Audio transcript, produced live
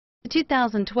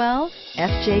2012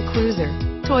 FJ Cruiser.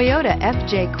 Toyota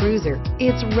FJ Cruiser.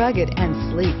 It's rugged and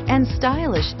sleek and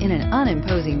stylish in an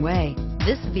unimposing way.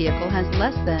 This vehicle has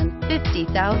less than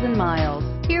 50,000 miles.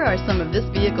 Here are some of this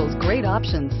vehicle's great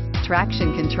options: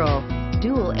 traction control,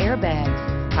 dual airbags,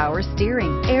 power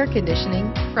steering, air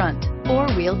conditioning, front,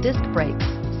 four-wheel disc brakes,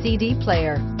 CD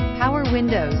player, power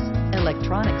windows,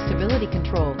 electronic stability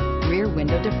control, rear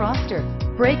window defroster,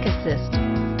 brake assist.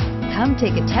 Come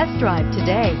take a test drive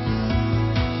today.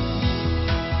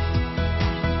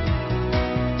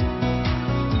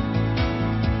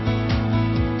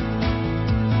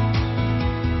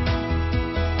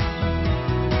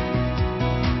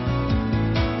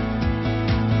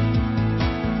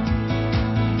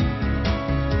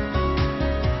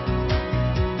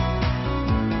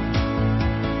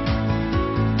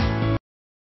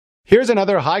 Here's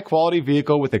another high-quality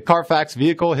vehicle with a Carfax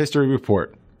Vehicle History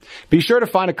Report. Be sure to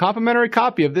find a complimentary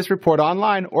copy of this report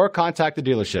online or contact the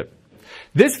dealership.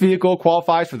 This vehicle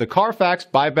qualifies for the Carfax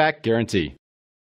Buyback Guarantee.